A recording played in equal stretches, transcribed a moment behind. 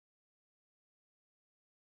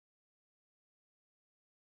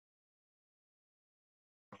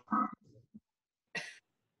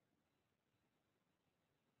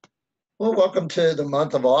Well, welcome to the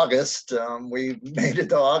month of August. We made it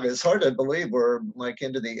to August. Hard to believe we're like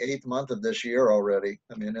into the 8th month of this year already.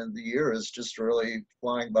 I mean, and the year is just really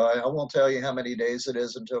flying by. I won't tell you how many days it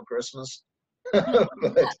is until Christmas, but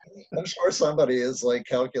I'm sure somebody is like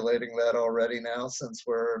calculating that already now since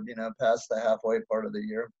we're, past the halfway part of the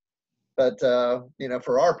year. But,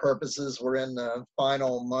 for our purposes, we're in the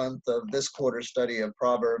final month of this quarter study of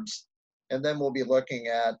Proverbs, and then we'll be looking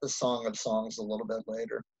at the Song of Songs a little bit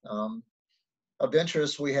later. Of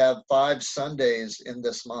interest, we have 5 Sundays in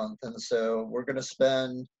this month, and so we're going to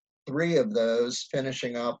spend 3 of those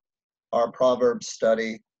finishing up our Proverbs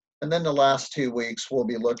study. And then the last 2 weeks, we'll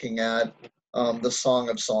be looking at the Song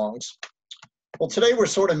of Songs. Well, today we're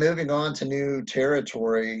sort of moving on to new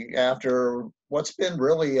territory after what's been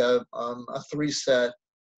really a 3-set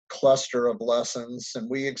cluster of lessons. And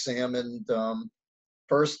we examined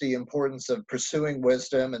first the importance of pursuing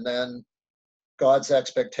wisdom, and then God's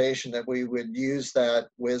expectation that we would use that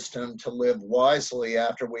wisdom to live wisely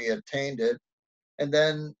after we attained it, and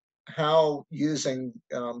then how using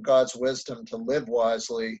God's wisdom to live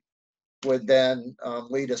wisely would then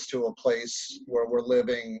lead us to a place where we're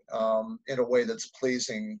living in a way that's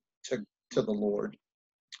pleasing to the Lord.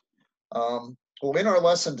 Well, in our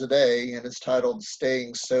lesson today, and it's titled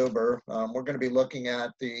Staying Sober, we're going to be looking at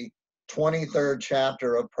the 23rd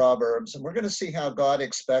chapter of Proverbs, and we're going to see how God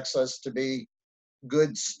expects us to be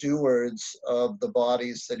good stewards of the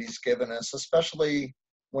bodies that he's given us, especially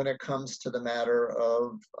when it comes to the matter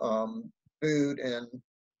of food, and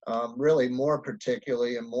really more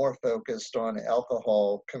particularly and more focused on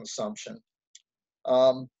alcohol consumption.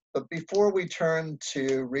 But before we turn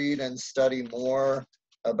to read and study more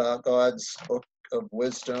about God's book of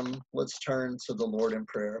wisdom, let's turn to the Lord in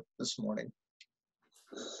prayer this morning.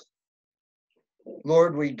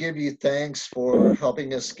 Lord, we give you thanks for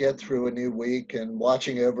helping us get through a new week and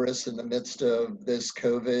watching over us in the midst of this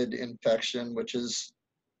COVID infection, which has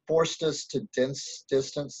forced us to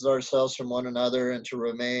distance ourselves from one another and to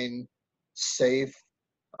remain safe.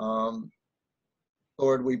 Lord,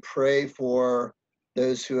 we pray for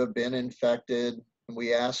those who have been infected, and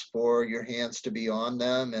we ask for your hands to be on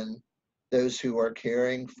them and those who are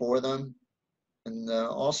caring for them. And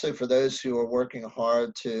also for those who are working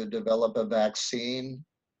hard to develop a vaccine.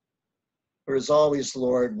 For as always,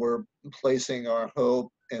 Lord, we're placing our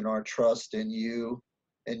hope and our trust in you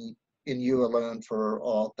and in you alone for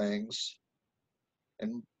all things.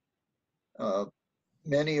 And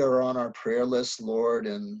many are on our prayer list, Lord,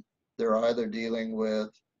 and they're either dealing with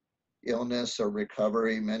illness or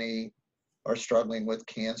recovery. Many are struggling with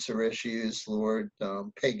cancer issues, Lord.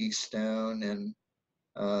 Peggy Stone and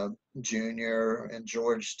Junior and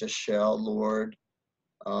George Deschelle, Lord,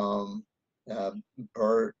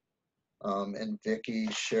 Bert and Vicky,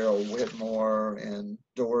 Cheryl Whitmore and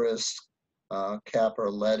Doris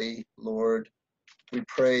Caparletti, Lord. We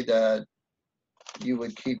pray that you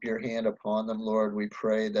would keep your hand upon them, Lord. We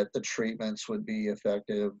pray that the treatments would be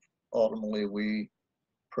effective. Ultimately, we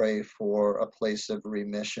pray for a place of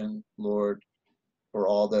remission, Lord, for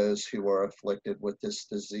all those who are afflicted with this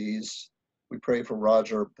disease. We pray for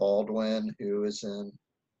Roger Baldwin, who is in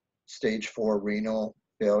stage 4 renal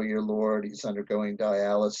failure, Lord. He's undergoing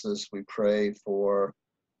dialysis. We pray for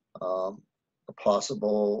a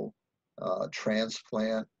possible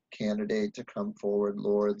transplant candidate to come forward,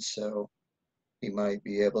 Lord, so he might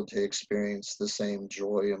be able to experience the same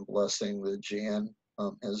joy and blessing that Jan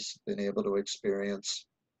has been able to experience.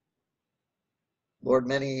 Lord,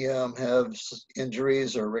 many have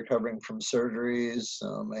injuries or recovering from surgeries.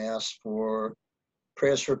 I ask for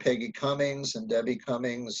prayers for Peggy Cummings and Debbie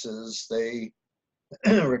Cummings as they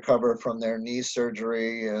recover from their knee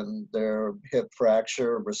surgery and their hip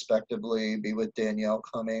fracture, respectively. Be with Danielle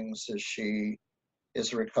Cummings as she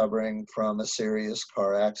is recovering from a serious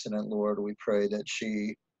car accident, Lord. We pray that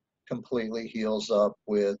she completely heals up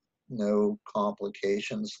with no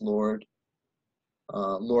complications, Lord.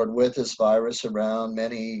 Lord, with this virus around,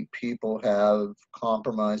 many people have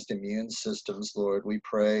compromised immune systems, Lord. We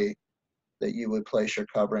pray that you would place your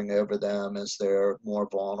covering over them as they're more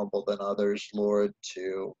vulnerable than others, Lord,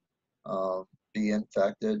 to be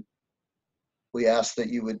infected. We ask that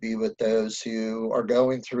you would be with those who are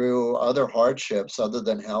going through other hardships other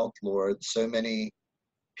than health, Lord. So many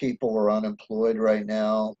people are unemployed right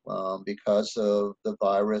now because of the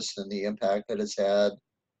virus and the impact that it's had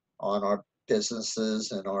on our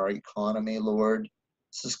businesses and our economy, Lord.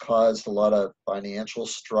 This has caused a lot of financial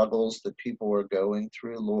struggles that people are going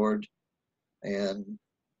through, Lord. And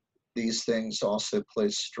these things also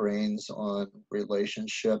place strains on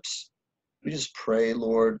relationships. We just pray,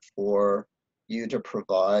 Lord, for you to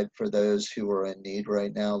provide for those who are in need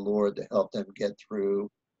right now, Lord, to help them get through,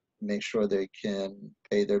 make sure they can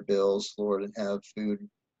pay their bills, Lord, and have food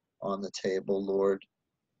on the table, Lord.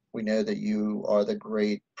 We know that you are the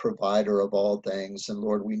great provider of all things, and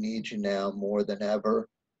Lord, we need you now more than ever.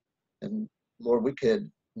 And Lord, we could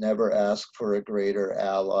never ask for a greater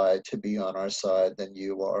ally to be on our side than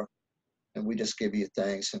you are. And we just give you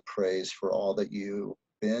thanks and praise for all that you've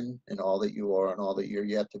been and all that you are and all that you're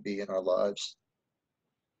yet to be in our lives.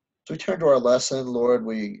 So we turn to our lesson, Lord,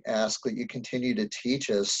 we ask that you continue to teach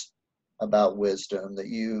us about wisdom, that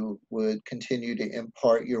you would continue to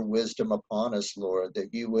impart your wisdom upon us, Lord,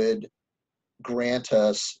 that you would grant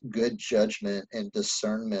us good judgment and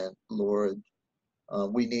discernment, Lord.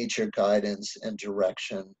 We need your guidance and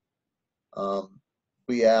direction. Um,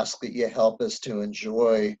 we ask that you help us to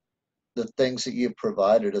enjoy the things that you've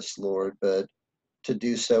provided us, Lord, but to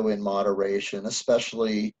do so in moderation,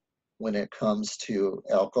 especially when it comes to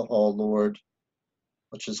alcohol, Lord,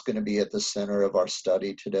 which is going to be at the center of our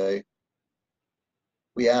study today.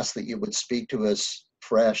 We ask that you would speak to us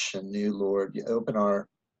fresh and new, Lord. You open our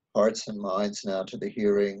hearts and minds now to the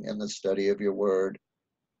hearing and the study of your word,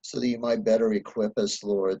 so that you might better equip us,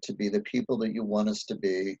 Lord, to be the people that you want us to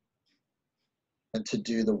be and to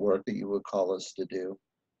do the work that you would call us to do.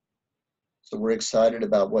 So we're excited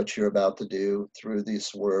about what you're about to do through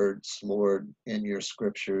these words, Lord, in your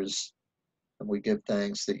scriptures. And we give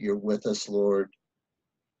thanks that you're with us, Lord,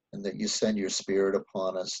 and that you send your spirit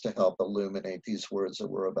upon us to help illuminate these words that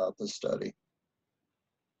we're about to study.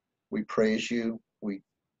 We praise you. We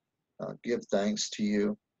give thanks to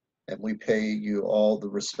you. And we pay you all the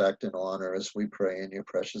respect and honor as we pray in your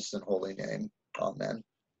precious and holy name. Amen.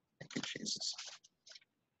 Thank you, Jesus.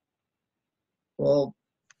 Well,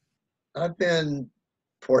 I've been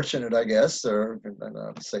fortunate, I guess, or I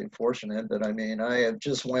don't say fortunate, but I mean, I have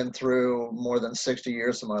just went through more than 60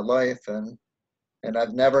 years of my life, and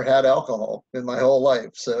I've never had alcohol in my whole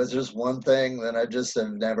life. So it's just one thing that I just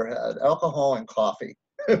have never had: alcohol and coffee.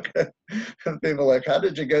 Okay. People are like, how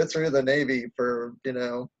did you go through the Navy for,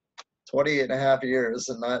 28 and a half years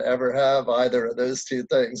and not ever have either of those two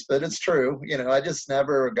things? But it's true. I just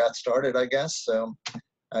never got started, I guess. So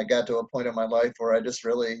I got to a point in my life where I just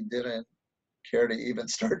really didn't care to even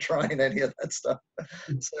start trying any of that stuff.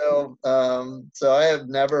 So I have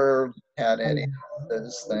never had any of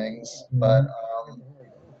those things, but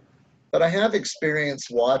I have experience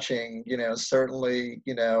watching, certainly,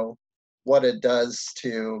 what it does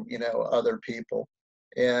to, other people.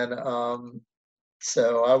 And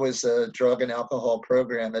so I was a drug and alcohol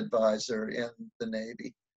program advisor in the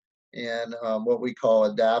Navy, and what we call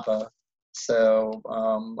a DAPA. So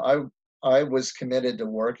I was committed to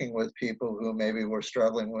working with people who maybe were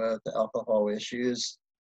struggling with alcohol issues,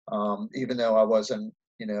 even though I wasn't,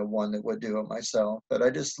 one that would do it myself. But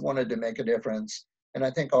I just wanted to make a difference, and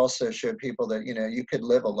I think also show people that you could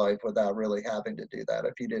live a life without really having to do that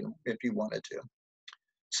if you wanted to.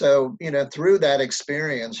 So through that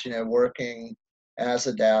experience, working as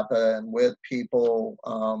a DAPA and with people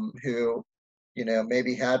who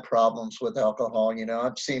maybe had problems with alcohol.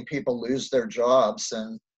 I've seen people lose their jobs,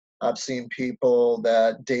 and I've seen people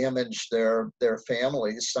that damage their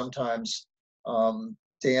families, sometimes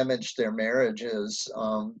damage their marriages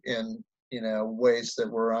in ways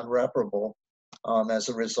that were unreparable as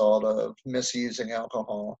a result of misusing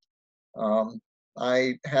alcohol. Um,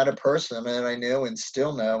 I had a person that I knew and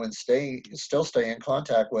still know and still stay in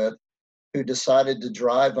contact with, who decided to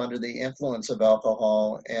drive under the influence of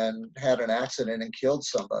alcohol and had an accident and killed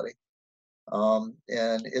somebody. And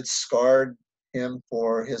it scarred him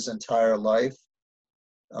for his entire life.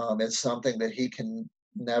 It's something that he can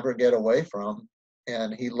never get away from.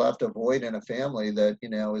 And he left a void in a family that,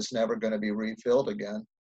 is never going to be refilled again.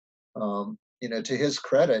 To his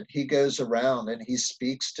credit, he goes around and he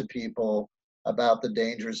speaks to people about the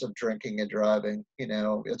dangers of drinking and driving.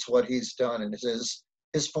 It's what he's done, and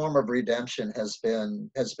his form of redemption has been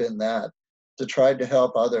that, to try to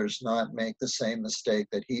help others not make the same mistake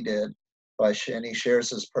that he did. And he shares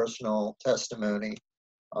his personal testimony,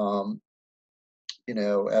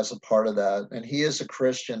 as a part of that. And he is a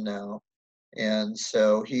Christian now, and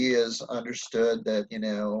so he has understood that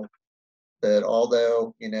that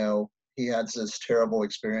although he had this terrible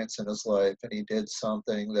experience in his life and he did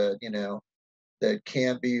something that that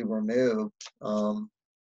can't be removed,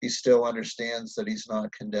 he still understands that he's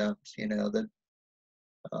not condemned. That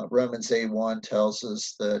Romans 8:1 tells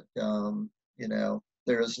us that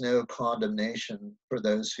there is no condemnation for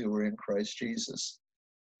those who are in Christ Jesus.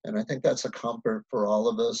 And I think that's a comfort for all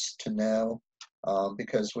of us to know,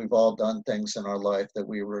 because we've all done things in our life that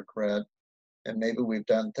we regret. and maybe we've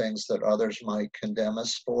done things that others might condemn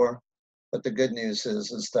us for. But the good news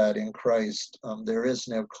is that in Christ, there is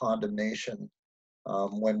no condemnation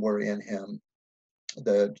when we're in Him.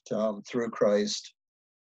 That through Christ,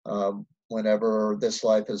 whenever this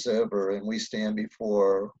life is over and we stand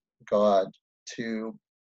before God to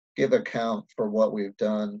give account for what we've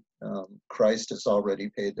done, Christ has already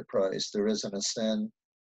paid the price. There isn't a sin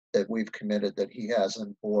that we've committed that He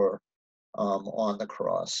hasn't bore on the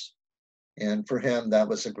cross. And for Him, that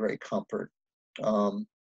was a great comfort.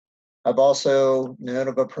 I've also known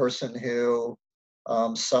of a person who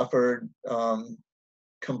suffered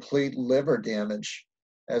complete liver damage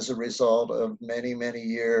as a result of many, many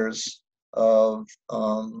years of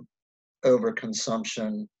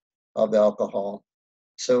overconsumption of alcohol.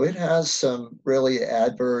 So it has some really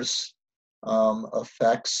adverse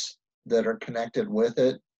effects that are connected with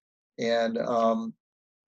it. And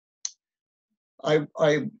I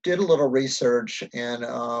did a little research, and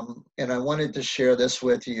I wanted to share this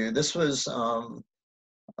with you. This was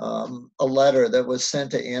a letter that was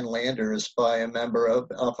sent to Ann Landers by a member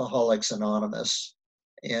of Alcoholics Anonymous,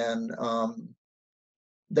 and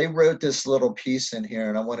they wrote this little piece in here,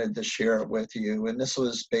 and I wanted to share it with you. And this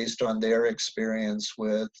was based on their experience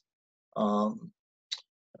with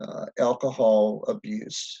alcohol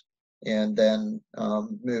abuse, and then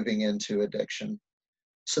moving into addiction.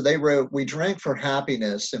 So they wrote, "We drank for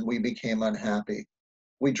happiness and we became unhappy.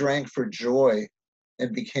 We drank for joy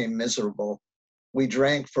and became miserable. We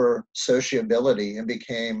drank for sociability and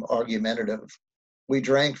became argumentative. We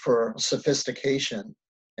drank for sophistication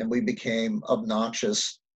and we became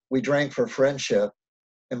obnoxious. We drank for friendship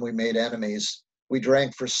and we made enemies. We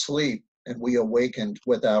drank for sleep and we awakened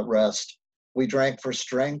without rest. We drank for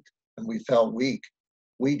strength and we felt weak.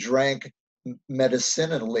 We drank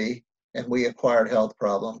medicinally and we acquired health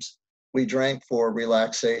problems. We drank for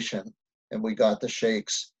relaxation and we got the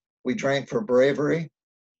shakes. We drank for bravery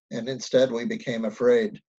and instead we became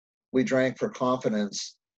afraid. We drank for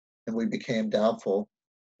confidence and we became doubtful.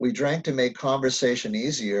 We drank to make conversation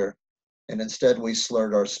easier and instead we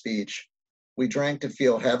slurred our speech. We drank to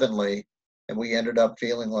feel heavenly and we ended up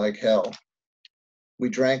feeling like hell. We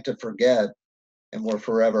drank to forget and were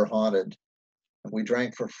forever haunted. And we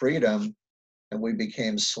drank for freedom and we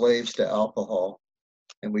became slaves to alcohol.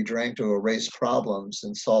 And we drank to erase problems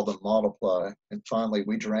and saw them multiply. And finally,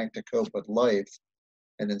 we drank to cope with life,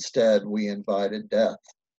 and instead we invited death."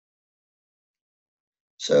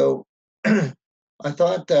 So I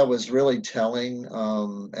thought that was really telling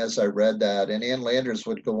as I read that. And Ann Landers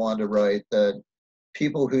would go on to write that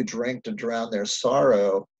people who drink to drown their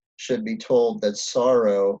sorrow should be told that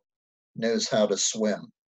sorrow knows how to swim.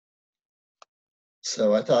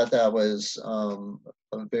 So I thought that was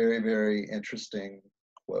a very, very interesting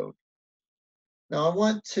quote. Now, I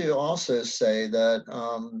want to also say that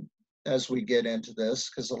as we get into this,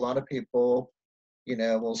 because a lot of people,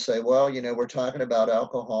 will say, well, we're talking about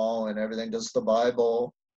alcohol and everything. Does the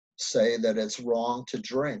Bible say that it's wrong to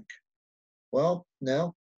drink? Well,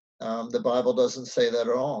 no, the Bible doesn't say that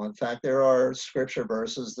at all. In fact, there are scripture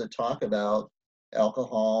verses that talk about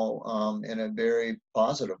alcohol in a very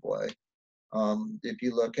positive way. If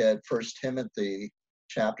you look at 1 Timothy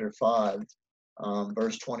chapter 5,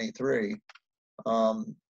 verse 23,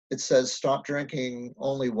 it says, "Stop drinking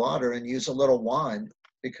only water and use a little wine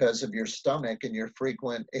because of your stomach and your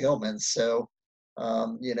frequent ailments." So,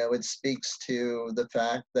 it speaks to the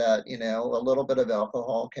fact that, a little bit of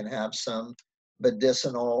alcohol can have some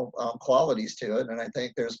medicinal qualities to it. And I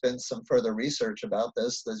think there's been some further research about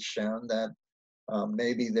this that's shown that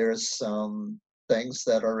maybe there's some things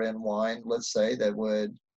that are in wine, let's say, that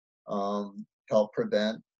would help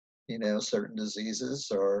prevent, certain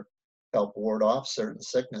diseases or help ward off certain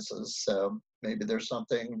sicknesses. So maybe there's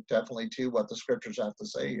something definitely to what the scriptures have to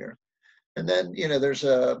say here. And then, there's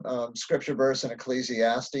a scripture verse in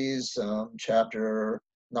Ecclesiastes chapter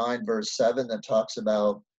 9, verse 7 that talks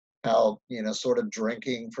about how, sort of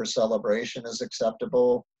drinking for celebration is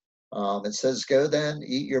acceptable. It says, "Go then,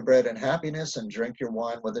 eat your bread in happiness and drink your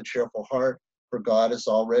wine with a cheerful heart, for God has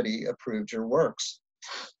already approved your works."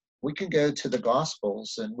 We can go to the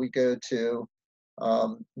Gospels and we go to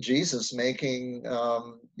Jesus making,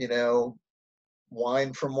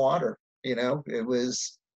 wine from water. It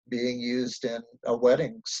was being used in a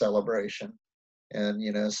wedding celebration.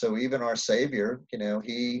 And, so even our Savior,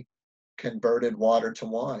 he converted water to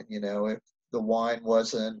wine. If the wine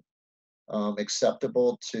wasn't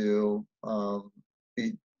acceptable to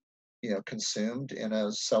be, consumed in a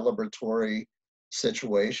celebratory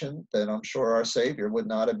situation, then I'm sure our Savior would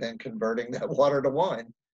not have been converting that water to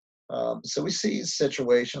wine. So we see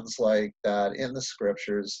situations like that in the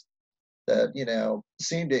scriptures. that,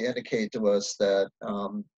 seem to indicate to us that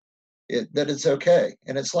that it's okay.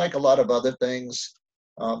 And it's like a lot of other things.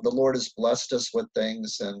 The Lord has blessed us with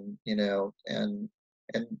things, and and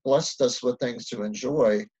blessed us with things to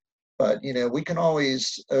enjoy. But we can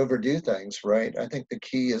always overdo things, right? I think the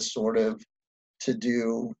key is sort of to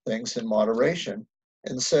do things in moderation.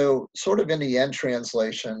 And so, sort of in the end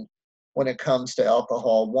translation, when it comes to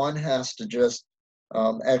alcohol, one has to just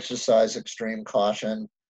exercise extreme caution,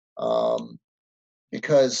 um,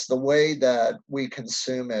 because the way that we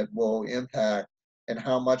consume it will impact, and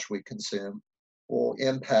how much we consume will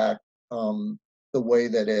impact um, the way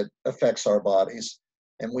that it affects our bodies.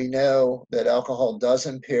 And we know that alcohol does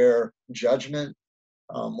impair judgment.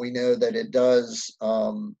 We know that it does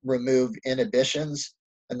remove inhibitions,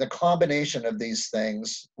 and the combination of these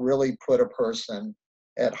things really put a person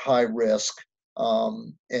at high risk,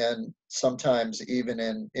 and sometimes even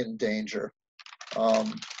in danger.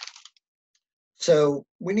 Um, so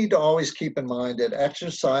we need to always keep in mind that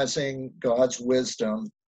exercising God's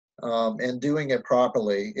wisdom and doing it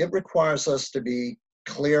properly, it requires us to be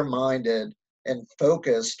clear-minded and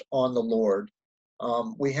focused on the Lord.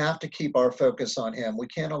 We have to keep our focus on Him. We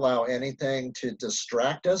can't allow anything to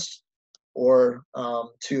distract us or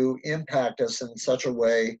to impact us in such a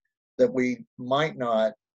way that we might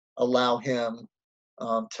not allow Him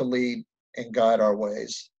to lead and guide our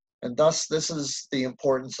ways. And thus, this is the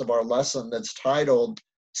importance of our lesson that's titled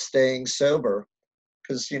Staying Sober.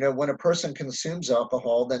 Because, when a person consumes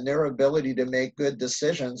alcohol, then their ability to make good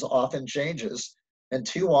decisions often changes. And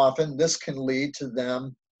too often, this can lead to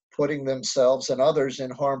them putting themselves and others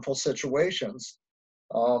in harmful situations.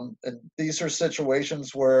 And these are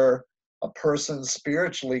situations where a person's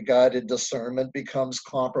spiritually guided discernment becomes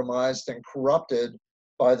compromised and corrupted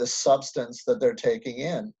by the substance that they're taking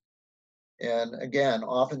in. And again,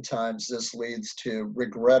 oftentimes this leads to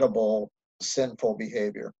regrettable, sinful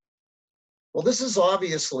behavior. Well, this is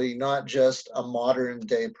obviously not just a modern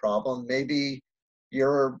day problem. Maybe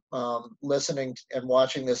you're listening and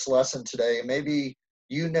watching this lesson today, and maybe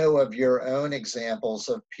you know of your own examples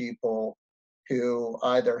of people who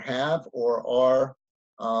either have or are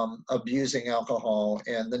abusing alcohol,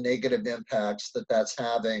 and the negative impacts that that's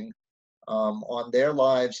having on their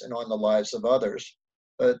lives and on the lives of others.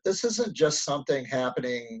 But this isn't just something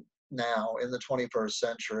happening now in the 21st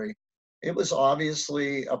century. It was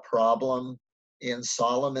obviously a problem in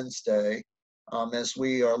Solomon's day, as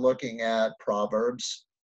we are looking at Proverbs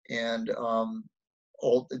and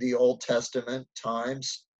the Old Testament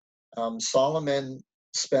times. Solomon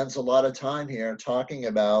spends a lot of time here talking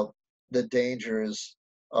about the dangers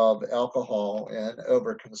of alcohol and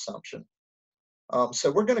overconsumption.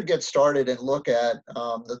 So we're going to get started and look at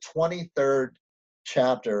the 23rd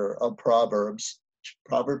chapter of Proverbs,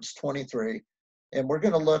 Proverbs 23. And we're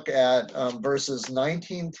going to look at verses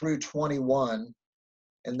 19 through 21,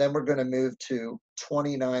 and then we're going to move to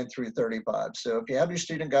 29 through 35. So if you have your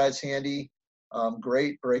student guides handy,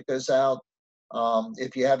 great, break those out.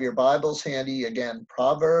 If you have your Bibles handy, again,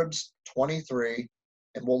 Proverbs 23,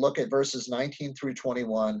 and we'll look at verses 19 through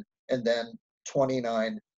 21, and then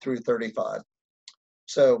 29 through 35.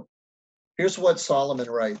 So here's what Solomon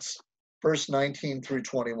writes, verse 19 through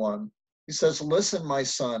 21. He says, "Listen, my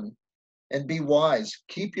son, and be wise.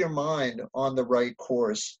 Keep your mind on the right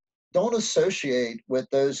course. Don't associate with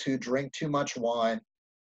those who drink too much wine,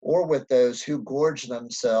 or with those who gorge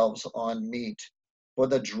themselves on meat. For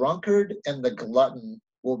the drunkard and the glutton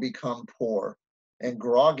will become poor, and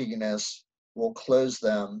grogginess will clothe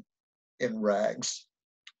them in rags."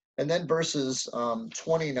 And then verses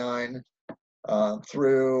 29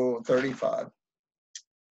 through 35.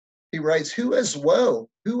 He writes, "Who has woe?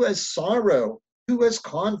 Who has sorrow? Who has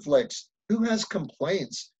conflicts? Who has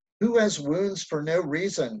complaints? Who has wounds for no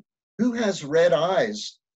reason? Who has red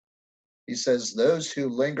eyes?" He says, "Those who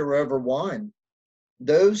linger over wine,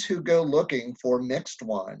 those who go looking for mixed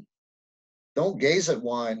wine. Don't gaze at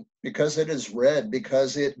wine because it is red,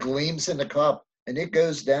 because it gleams in the cup and it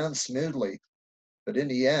goes down smoothly. But in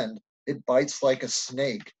the end, it bites like a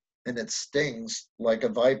snake and it stings like a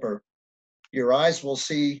viper. Your eyes will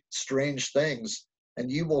see strange things,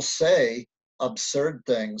 and you will say absurd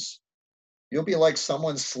things. You'll be like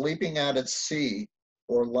someone sleeping out at sea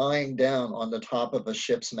or lying down on the top of a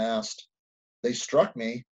ship's mast. They struck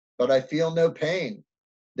me, but I feel no pain.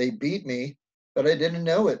 They beat me, but I didn't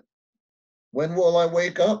know it. When will I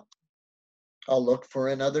wake up? I'll look for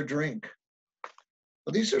another drink."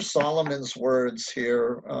 Well, these are Solomon's words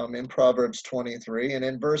here in Proverbs 23. And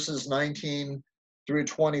in verses 19 through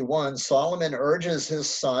 21, Solomon urges his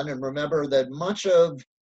son, and remember that much of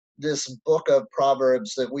this book of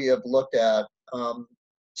Proverbs that we have looked at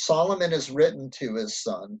Solomon is written to his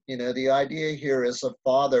son. The idea here is a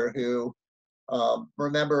father who,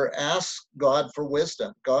 remember, asked God for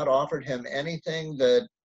wisdom. God offered him anything that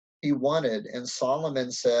he wanted, and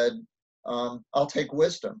Solomon said, I'll take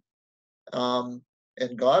wisdom. Um,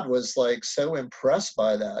 and God was like so impressed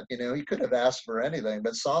by that. He could have asked for anything,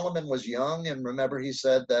 but Solomon was young, and remember, he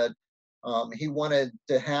said that he wanted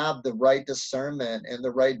to have the right discernment and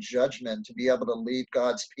the right judgment to be able to lead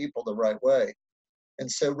God's people the right way. And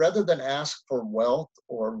so rather than ask for wealth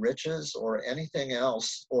or riches or anything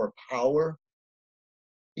else or power,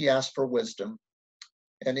 he asked for wisdom.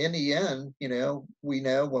 And in the end, we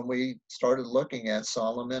know when we started looking at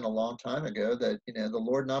Solomon a long time ago that, the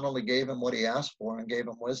Lord not only gave him what he asked for and gave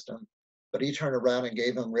him wisdom, but he turned around and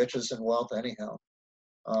gave him riches and wealth anyhow,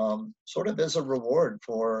 sort of as a reward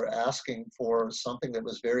for asking for something that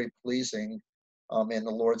was very pleasing in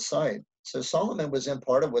the Lord's sight. So Solomon was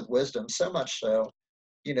imparted with wisdom, so much so,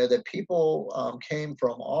 that people came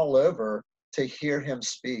from all over to hear him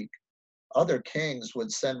speak. Other kings would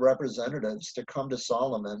send representatives to come to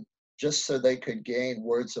Solomon just so they could gain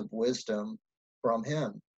words of wisdom from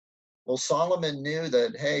him. Well, Solomon knew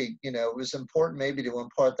that, hey, it was important maybe to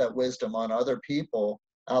impart that wisdom on other people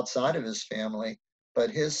outside of his family,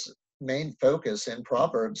 but his main focus in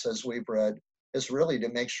Proverbs, as we've read, is really to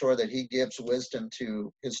make sure that he gives wisdom to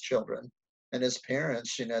his children and his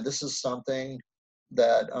parents. This is something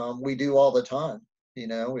that we do all the time.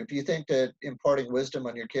 If you think that imparting wisdom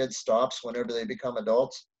on your kids stops whenever they become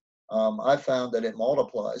adults, I found that it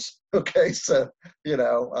multiplies. Okay, so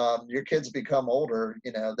your kids become older,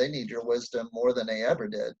 they need your wisdom more than they ever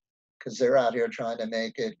did because they're out here trying to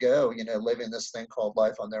make it go, living this thing called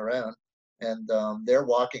life on their own. And they're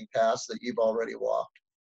walking paths that you've already walked.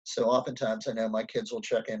 So oftentimes I know my kids will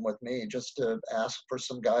check in with me just to ask for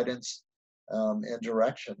some guidance and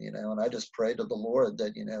direction, and I just pray to the Lord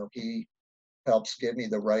that, he helps give me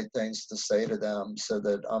the right things to say to them so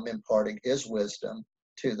that I'm imparting his wisdom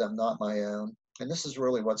to them, not my own. And this is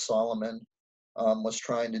really what Solomon was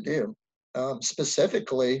trying to do.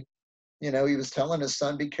 Specifically, he was telling his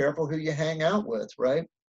son, be careful who you hang out with, right?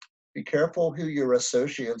 Be careful who your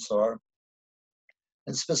associates are.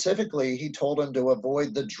 And specifically, he told him to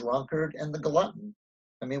avoid the drunkard and the glutton.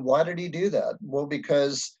 I mean, why did he do that? Well,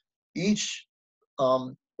 because each,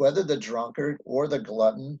 whether the drunkard or the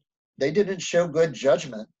glutton, they didn't show good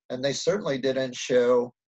judgment, and they certainly didn't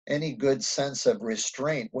show any good sense of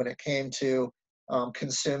restraint when it came to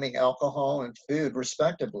consuming alcohol and food,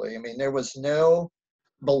 respectively. I mean, there was no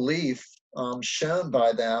belief shown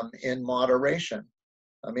by them in moderation.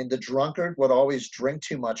 I mean, the drunkard would always drink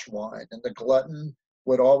too much wine, and the glutton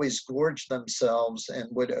would always gorge themselves and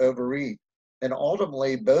would overeat. And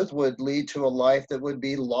ultimately, both would lead to a life that would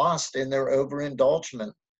be lost in their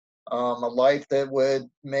overindulgence, a life that would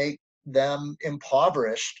make them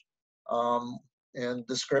impoverished. And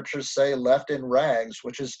the scriptures say left in rags,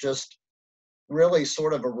 which is just really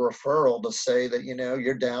sort of a referral to say that,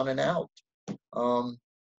 you're down and out.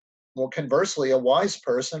 Well, conversely, a wise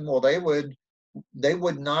person, well, they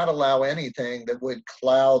would not allow anything that would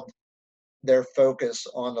cloud their focus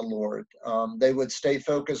on the Lord. They would stay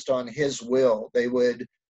focused on his will. They would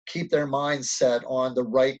keep their mind set on the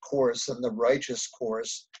right course and the righteous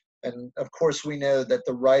course. And of course, we know that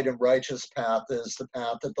the right and righteous path is the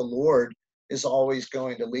path that the Lord is always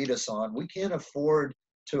going to lead us on. We can't afford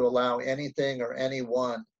to allow anything or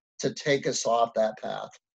anyone to take us off that path.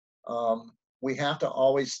 We have to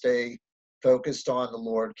always stay focused on the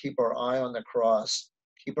Lord, keep our eye on the cross,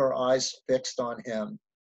 keep our eyes fixed on him,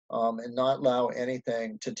 and not allow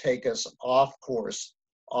anything to take us off course,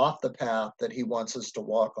 off the path that he wants us to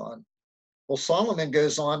walk on. Well, Solomon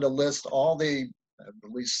goes on to list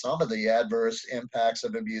at least some of the adverse impacts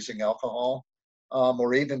of abusing alcohol,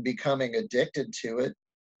 or even becoming addicted to it.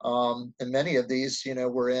 And many of these,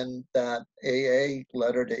 were in that AA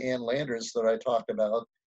letter to Ann Landers that I talked about.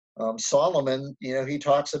 Solomon, he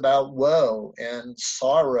talks about woe and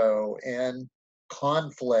sorrow and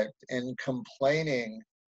conflict and complaining,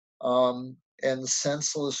 and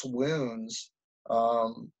senseless wounds,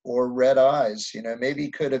 or red eyes.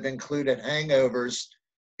 Maybe could have included hangovers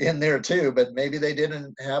in there too, but maybe they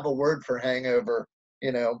didn't have a word for hangover,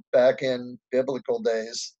 back in biblical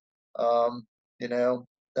days. Um,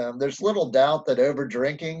 there's little doubt that over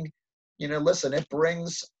drinking, listen, it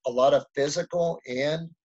brings a lot of physical and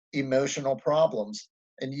emotional problems.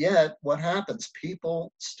 And yet, what happens?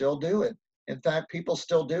 People still do it. In fact, people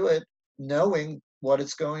still do it knowing what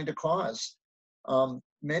it's going to cause.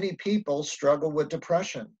 Many people struggle with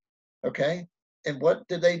depression, okay? And what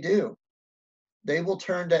do? They will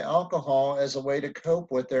turn to alcohol as a way to cope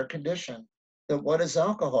with their condition. that what is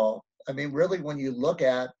alcohol? I mean, really, when you look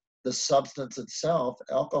at the substance itself,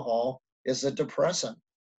 alcohol is a depressant.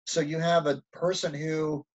 So you have a person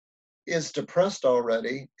who is depressed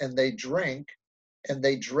already and they drink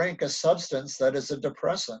a substance that is a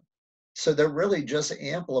depressant. So they're really just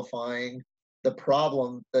amplifying the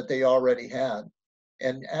problem that they already had.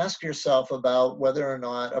 And ask yourself about whether or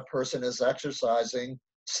not a person is exercising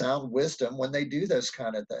sound wisdom when they do those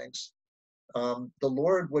kind of things. The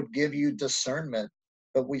Lord would give you discernment,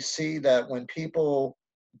 but we see that when people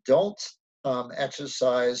don't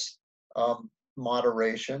exercise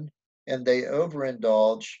moderation and they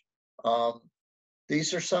overindulge, um,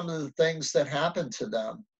 these are some of the things that happen to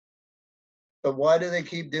them. But why do they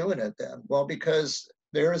keep doing it then? Well, because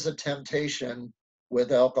there is a temptation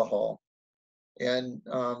with alcohol. And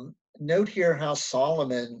note here how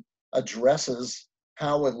Solomon addresses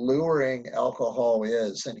how alluring alcohol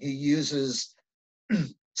is. And he uses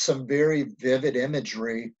some very vivid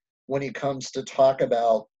imagery when he comes to talk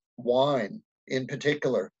about wine in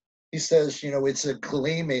particular. He says, it's a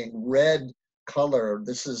gleaming red color.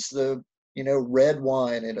 This is the, red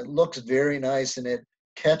wine, and it looks very nice, and it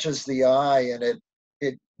catches the eye, and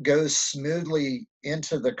it goes smoothly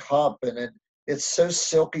into the cup, and it's so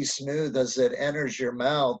silky smooth as it enters your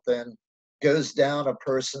mouth and goes down a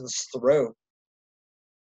person's throat.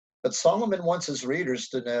 But Solomon wants his readers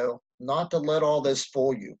to know not to let all this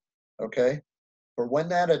fool you, okay? For when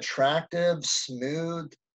that attractive,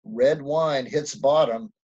 smooth red wine hits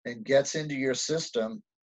bottom and gets into your system,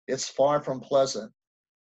 it's far from pleasant.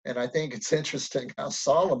 And I think it's interesting how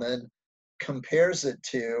Solomon compares it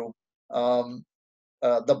to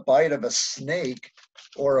the bite of a snake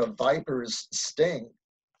or a viper's sting.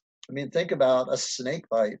 I mean, think about a snake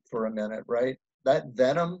bite for a minute, right? That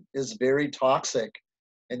venom is very toxic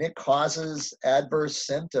and it causes adverse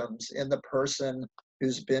symptoms in the person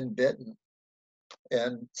who's been bitten.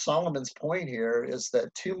 And Solomon's point here is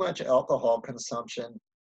that too much alcohol consumption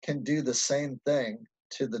can do the same thing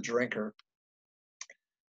to the drinker.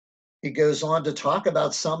 He goes on to talk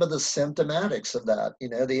about some of the symptomatics of that.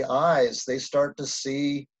 The eyes, they start to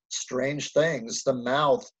see strange things. The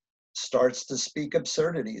mouth starts to speak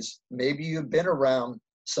absurdities. Maybe you've been around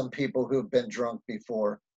some people who've been drunk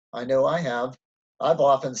before. I know I have. I've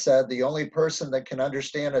often said the only person that can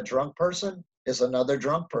understand a drunk person is another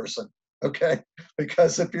drunk person, okay?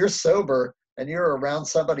 Because if you're sober and you're around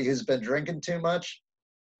somebody who's been drinking too much,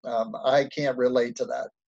 I can't relate to that,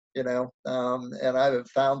 and I've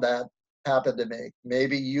found that happen to me.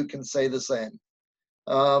 Maybe you can say the same.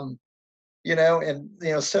 Um,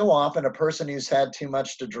 so often a person who's had too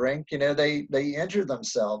much to drink, they injure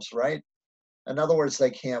themselves, right? In other words,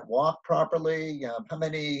 they can't walk properly. How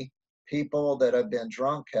many people that have been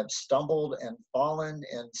drunk have stumbled and fallen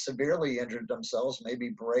and severely injured themselves, maybe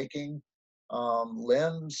breaking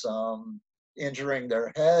limbs, injuring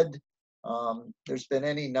their head. There's been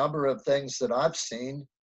any number of things that I've seen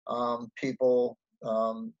people,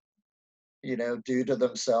 do to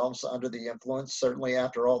themselves under the influence, certainly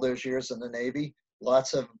after all those years in the Navy.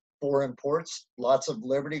 Lots of foreign ports, lots of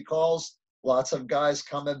liberty calls, lots of guys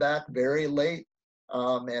coming back very late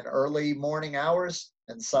and early morning hours.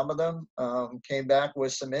 And some of them came back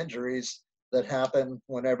with some injuries that happened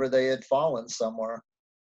whenever they had fallen somewhere.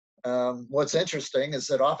 What's interesting is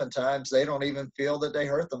that oftentimes they don't even feel that they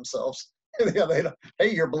hurt themselves. They don't,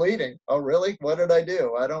 hey, you're bleeding. Oh, really? What did I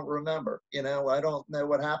do? I don't remember. I don't know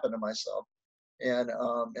what happened to myself. And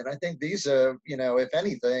I think these are, if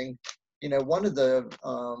anything, one of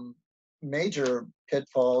the major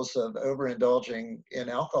pitfalls of overindulging in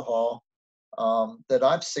alcohol that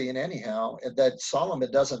I've seen anyhow, and that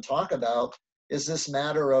Solomon doesn't talk about, is this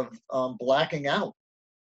matter of blacking out.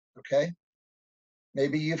 Okay.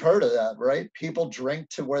 Maybe you've heard of that, right? People drink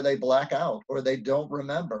to where they black out or they don't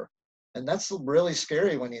remember. And that's really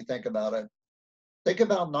scary when you think about it. Think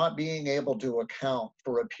about not being able to account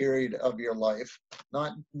for a period of your life,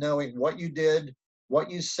 not knowing what you did,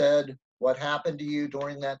 what you said, what happened to you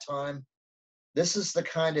during that time. This is the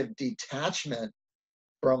kind of detachment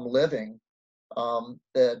from living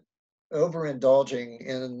that overindulging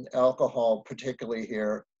in alcohol, particularly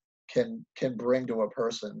here, can bring to a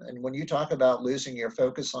person. And when you talk about losing your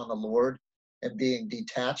focus on the Lord and being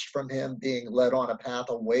detached from Him, being led on a path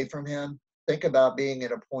away from Him, think about being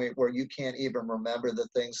at a point where you can't even remember the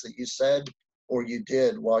things that you said or you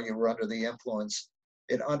did while you were under the influence.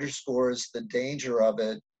 It underscores the danger of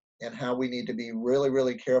it and how we need to be really,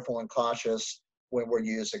 really careful and cautious when we're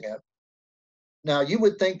using it. Now, you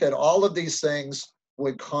would think that all of these things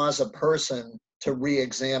would cause a person to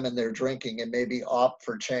re-examine their drinking and maybe opt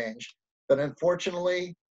for change. But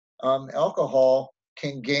unfortunately, alcohol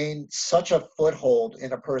can gain such a foothold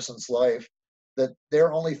in a person's life that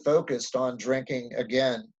they're only focused on drinking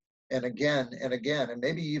again and again and again. And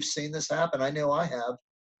maybe you've seen this happen. I know I have.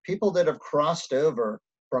 People that have crossed over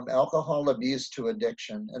from alcohol abuse to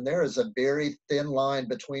addiction, and there is a very thin line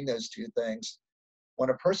between those two things. When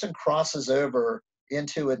a person crosses over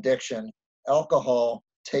into addiction, alcohol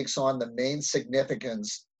takes on the main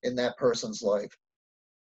significance in that person's life.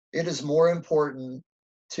 It is more important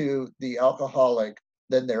to the alcoholic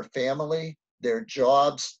than their family, their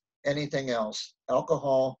jobs, anything else.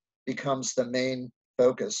 Alcohol becomes the main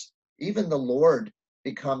focus. Even the Lord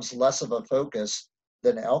becomes less of a focus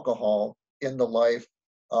than alcohol in the life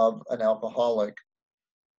of an alcoholic.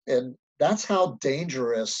 And that's how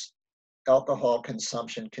dangerous alcohol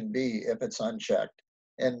consumption can be if it's unchecked,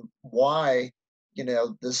 and why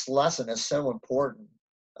this lesson is so important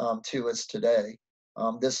to us today.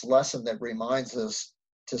 This lesson that reminds us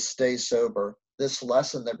to stay sober, this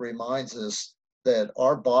lesson that reminds us that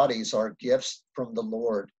our bodies are gifts from the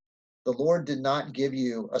Lord. The Lord did not give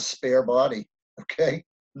you a spare body, okay?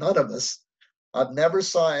 None of us. I've never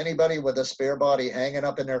saw anybody with a spare body hanging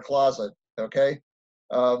up in their closet, okay?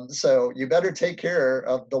 So you better take care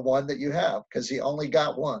of the one that you have, because you only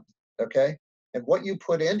got one, okay? And what you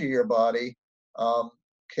put into your body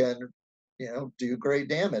can, do great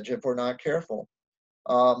damage if we're not careful.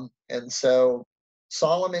 And so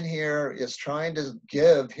Solomon here is trying to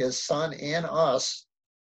give his son and us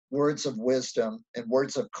words of wisdom and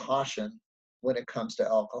words of caution when it comes to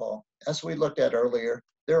alcohol. As we looked at earlier,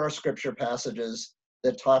 there are scripture passages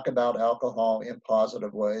that talk about alcohol in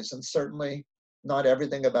positive ways, and certainly not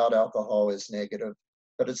everything about alcohol is negative,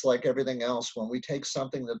 but it's like everything else. When we take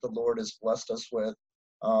something that the Lord has blessed us with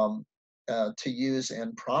to use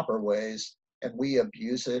in proper ways, and we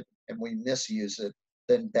abuse it and we misuse it,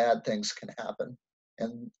 then bad things can happen.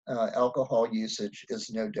 And alcohol usage is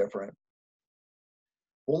no different.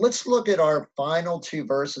 Well, let's look at our final two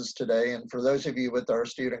verses today. And for those of you with our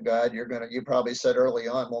student guide, you probably said early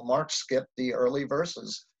on, well, Mark skipped the early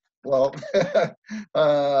verses. Well,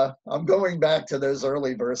 I'm going back to those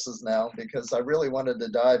early verses now because I really wanted to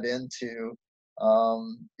dive into,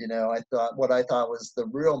 what I thought was the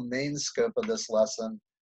real main scope of this lesson,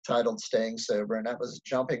 titled Staying Sober. And that was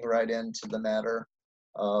jumping right into the matter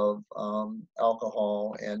of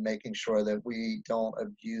alcohol and making sure that we don't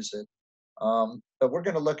abuse it. But we're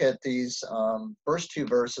going to look at these first two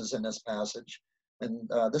verses in this passage. And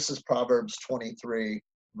this is Proverbs 23,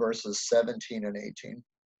 verses 17 and 18.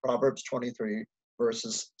 Proverbs 23,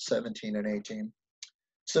 verses 17 and 18.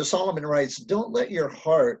 So Solomon writes, "Don't let your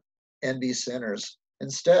heart envy sinners.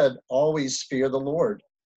 Instead, always fear the Lord,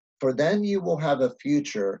 for then you will have a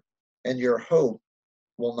future and your hope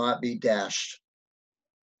will not be dashed."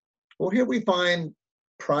 Well, here we find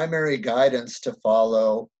primary guidance to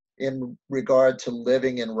follow in regard to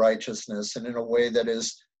living in righteousness and in a way that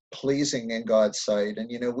is pleasing in God's sight. And,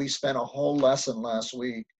 we spent a whole lesson last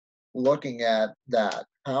week looking at that,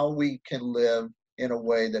 how we can live in a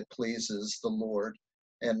way that pleases the Lord.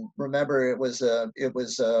 And remember, it was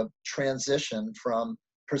a transition from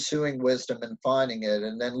pursuing wisdom and finding it,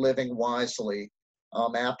 and then living wisely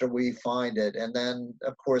after we find it. And then,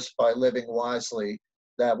 of course, by living wisely,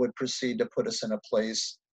 that would proceed to put us in a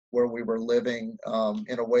place where we were living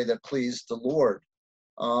in a way that pleased the Lord.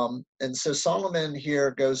 And so Solomon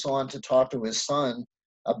here goes on to talk to his son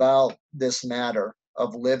about this matter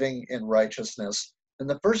of living in righteousness. And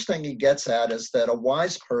the first thing he gets at is that a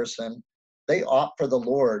wise person, they opt for the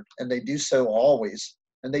Lord, and they do so always.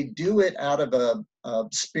 And they do it out of a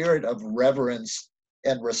spirit of reverence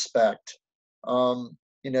and respect.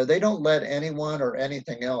 They don't let anyone or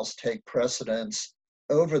anything else take precedence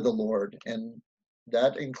over the Lord, and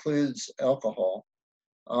that includes alcohol.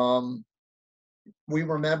 We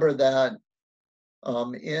remember that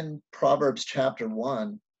in Proverbs chapter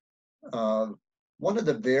 1, one of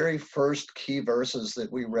the very first key verses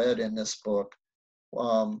that we read in this book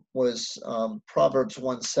was Proverbs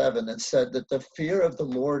 1:7. It said that the fear of the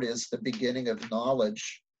Lord is the beginning of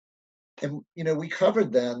knowledge. And, we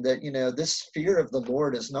covered then that, this fear of the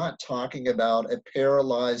Lord is not talking about a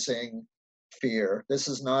paralyzing fear. This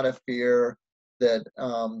is not a fear that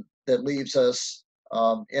leaves us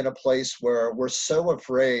in a place where we're so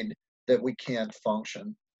afraid that we can't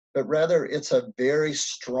function. But rather, it's a very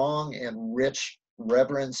strong and rich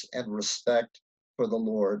reverence and respect for the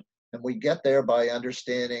Lord. And we get there by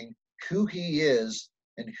understanding who he is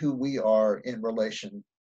and who we are in relation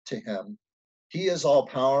to him. He is all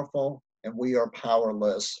powerful and we are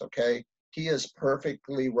powerless, okay? He is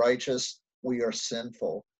perfectly righteous. We are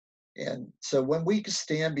sinful. And so when we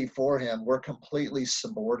stand before him, we're completely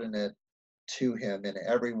subordinate to him in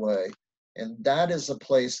every way. And that is a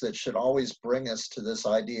place that should always bring us to this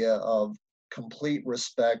idea of complete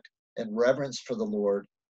respect and reverence for the Lord.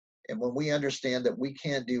 And when we understand that we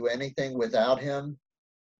can't do anything without him,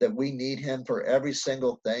 that we need him for every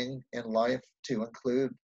single thing in life, to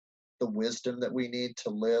include the wisdom that we need to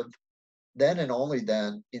live, then and only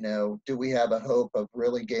then, do we have a hope of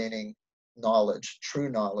really gaining knowledge, true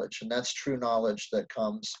knowledge. And that's true knowledge that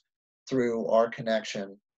comes through our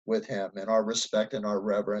connection with him and our respect and our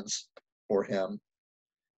reverence for him.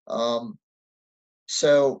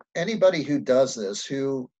 So anybody who does this,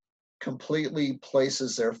 who completely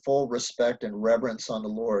places their full respect and reverence on the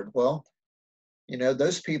Lord, well,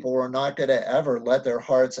 those people are not going to ever let their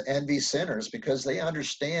hearts envy sinners, because they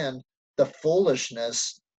understand the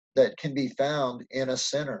foolishness that can be found in a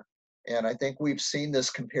sinner. And I think we've seen this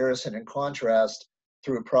comparison and contrast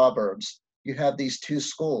through Proverbs. You have these two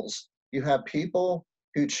schools. You have people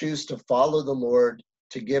who choose to follow the Lord,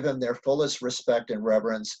 to give him their fullest respect and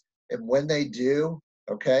reverence. And when they do,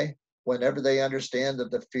 whenever they understand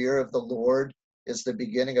that the fear of the Lord is the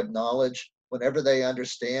beginning of knowledge, whenever they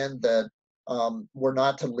understand that we're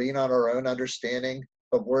not to lean on our own understanding,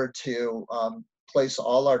 but we're to place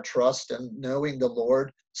all our trust in knowing the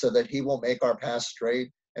Lord, so that he will make our path straight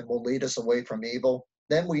and will lead us away from evil,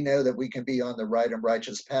 then we know that we can be on the right and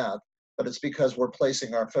righteous path. But it's because we're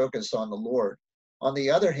placing our focus on the Lord. On the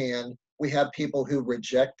other hand, we have people who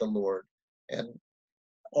reject the Lord. And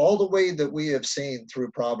all the way that we have seen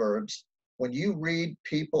through Proverbs, when you read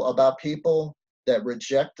about people that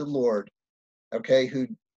reject the Lord, who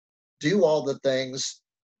do all the things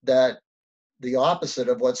that the opposite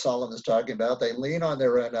of what Solomon's talking about. They lean on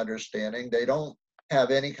their own understanding. They don't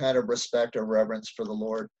have any kind of respect or reverence for the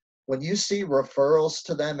Lord. When you see referrals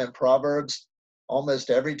to them in Proverbs, almost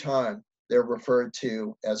every time they're referred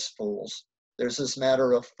to as fools. There's this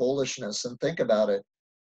matter of foolishness. And think about it.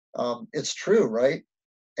 It's true, right?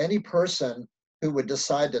 Any person who would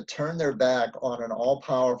decide to turn their back on an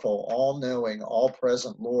all-powerful, all-knowing,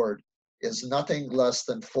 all-present Lord is nothing less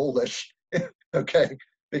than foolish.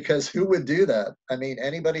 Because who would do that? I mean,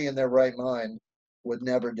 anybody in their right mind would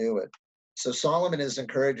never do it. So Solomon is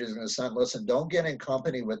encouraging his son, listen, don't get in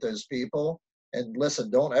company with those people. And listen,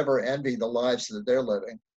 don't ever envy the lives that they're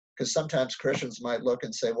living. Because sometimes Christians might look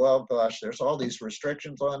and say, well, gosh, there's all these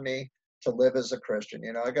restrictions on me to live as a Christian.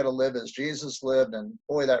 I got to live as Jesus lived. And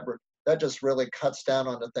boy, that just really cuts down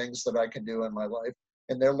on the things that I can do in my life.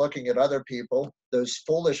 And they're looking at other people, those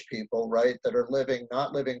foolish people, right, that are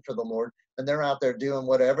not living for the Lord. And they're out there doing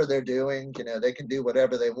whatever they're doing. They can do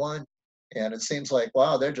whatever they want. And it seems like,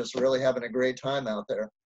 wow, they're just really having a great time out there.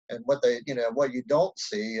 And what you don't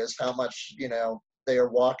see is how much, they are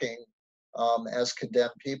walking as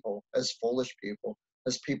condemned people, as foolish people,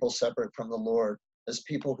 as people separate from the Lord, as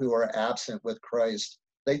people who are absent with Christ.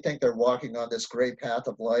 They think they're walking on this great path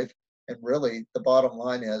of life. And really, the bottom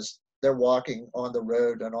line is they're walking on the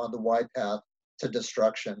road and on the wide path to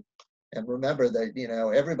destruction. And remember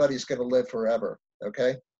that, everybody's going to live forever,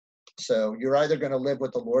 okay? So you're either going to live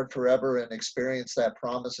with the Lord forever and experience that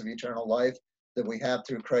promise of eternal life that we have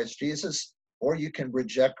through Christ Jesus, or you can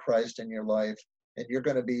reject Christ in your life, and you're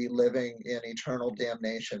going to be living in eternal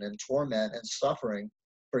damnation and torment and suffering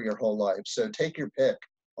for your whole life. So take your pick.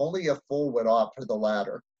 Only a fool would opt for the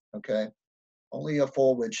latter, okay? Only a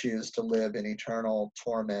fool would choose to live in eternal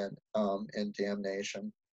torment and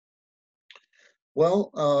damnation.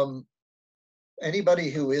 Well, anybody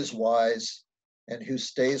who is wise and who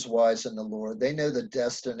stays wise in the Lord, they know the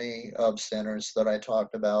destiny of sinners that I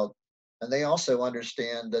talked about. And they also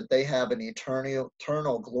understand that they have an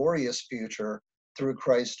eternal, glorious future through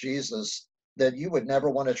Christ Jesus that you would never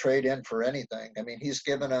want to trade in for anything. I mean, he's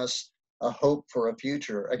given us a hope for a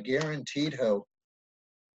future, a guaranteed hope.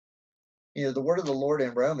 The word of the Lord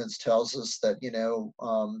in Romans tells us that,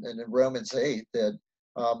 and in Romans 8, that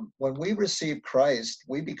when we receive Christ,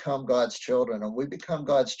 we become God's children. And we become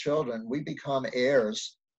God's children, we become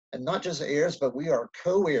heirs. And not just heirs, but we are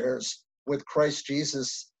co-heirs with Christ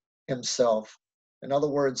Jesus himself. In other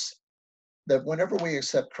words, that whenever we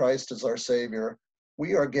accept Christ as our Savior,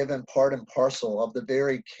 we are given part and parcel of the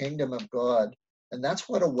very kingdom of God. And that's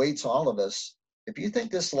what awaits all of us. If you think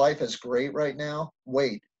this life is great right now,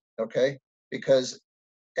 wait, okay? Because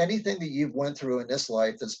anything that you've went through in this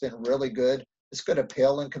life that's been really good, it's going to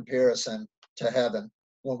pale in comparison to heaven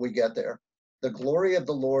when we get there. The glory of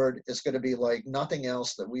the Lord is going to be like nothing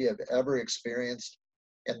else that we have ever experienced.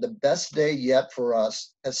 And the best day yet for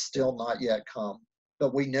us has still not yet come.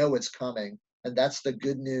 But we know it's coming. And that's the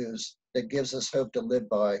good news that gives us hope to live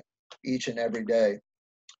by each and every day.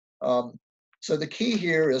 So the key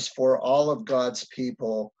here is for all of God's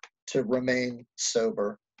people to remain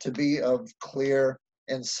sober, to be of clear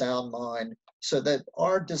and sound mind, so that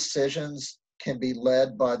our decisions can be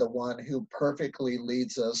led by the one who perfectly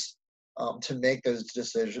leads us to make those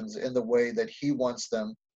decisions in the way that he wants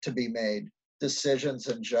them to be made. Decisions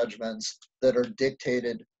and judgments that are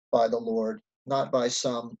dictated by the Lord, not by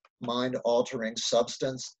some mind-altering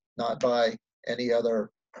substance, not by any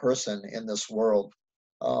other person in this world.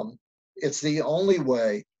 It's the only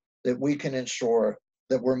way that we can ensure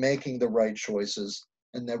that we're making the right choices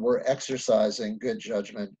and that we're exercising good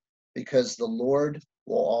judgment, because the Lord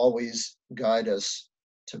will always guide us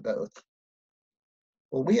to both.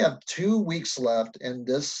 Well, we have 2 weeks left in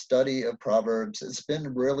this study of Proverbs. It's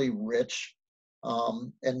been really rich.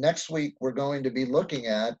 And next week, we're going to be looking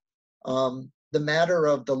at the matter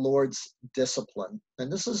of the Lord's discipline.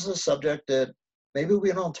 And this is a subject that maybe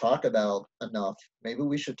we don't talk about enough. Maybe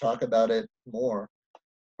we should talk about it more.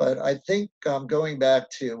 But I think going back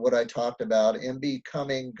to what I talked about in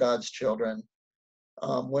becoming God's children,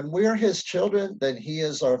 when we're his children, then he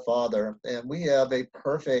is our father, and we have a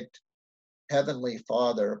perfect heavenly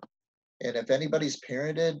father. And if anybody's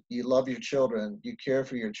parented, you love your children, you care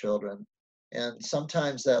for your children. And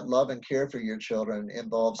sometimes that love and care for your children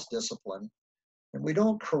involves discipline. And we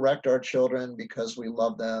don't correct our children because we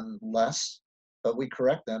love them less, but we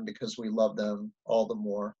correct them because we love them all the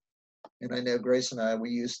more. And I know Grace and I, we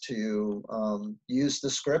used to use the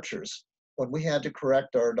scriptures. When we had to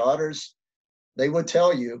correct our daughters, they would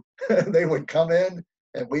tell you, they would come in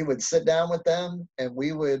and we would sit down with them and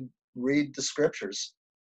we would read the scriptures.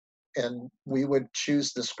 And we would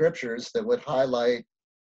choose the scriptures that would highlight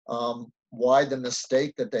why the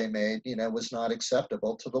mistake that they made, was not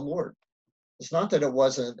acceptable to the Lord. It's not that it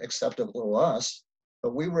wasn't acceptable to us,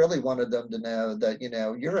 but we really wanted them to know that,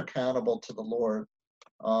 you're accountable to the Lord,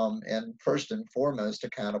 and first and foremost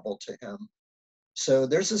accountable to him. So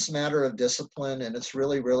there's this matter of discipline, and it's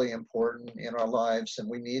really, really important in our lives, and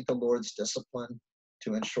we need the Lord's discipline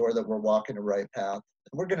to ensure that we're walking the right path.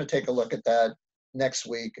 And we're going to take a look at that next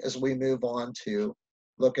week as we move on to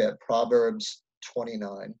look at Proverbs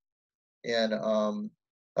 29. And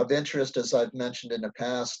of interest, as I've mentioned in the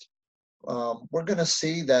past, we're going to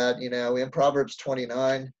see that, in Proverbs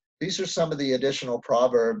 29, these are some of the additional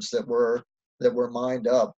proverbs that were mined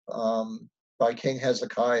up by King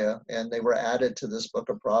Hezekiah, and they were added to this book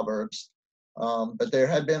of Proverbs. But there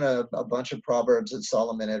had been a bunch of proverbs that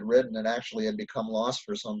Solomon had written and actually had become lost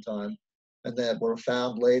for some time, and that were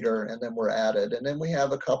found later and then were added. And then we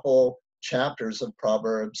have a couple chapters of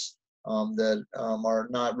Proverbs that are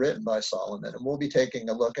not written by Solomon, and we'll be taking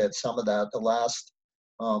a look at some of that the last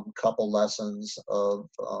couple lessons of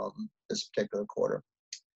this particular quarter.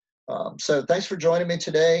 So thanks for joining me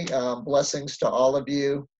today. Blessings to all of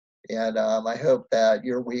you. And I hope that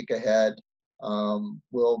your week ahead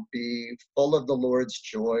will be full of the Lord's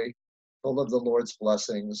joy, full of the Lord's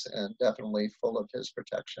blessings, and definitely full of his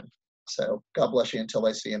protection. So God bless you until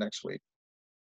I see you next week.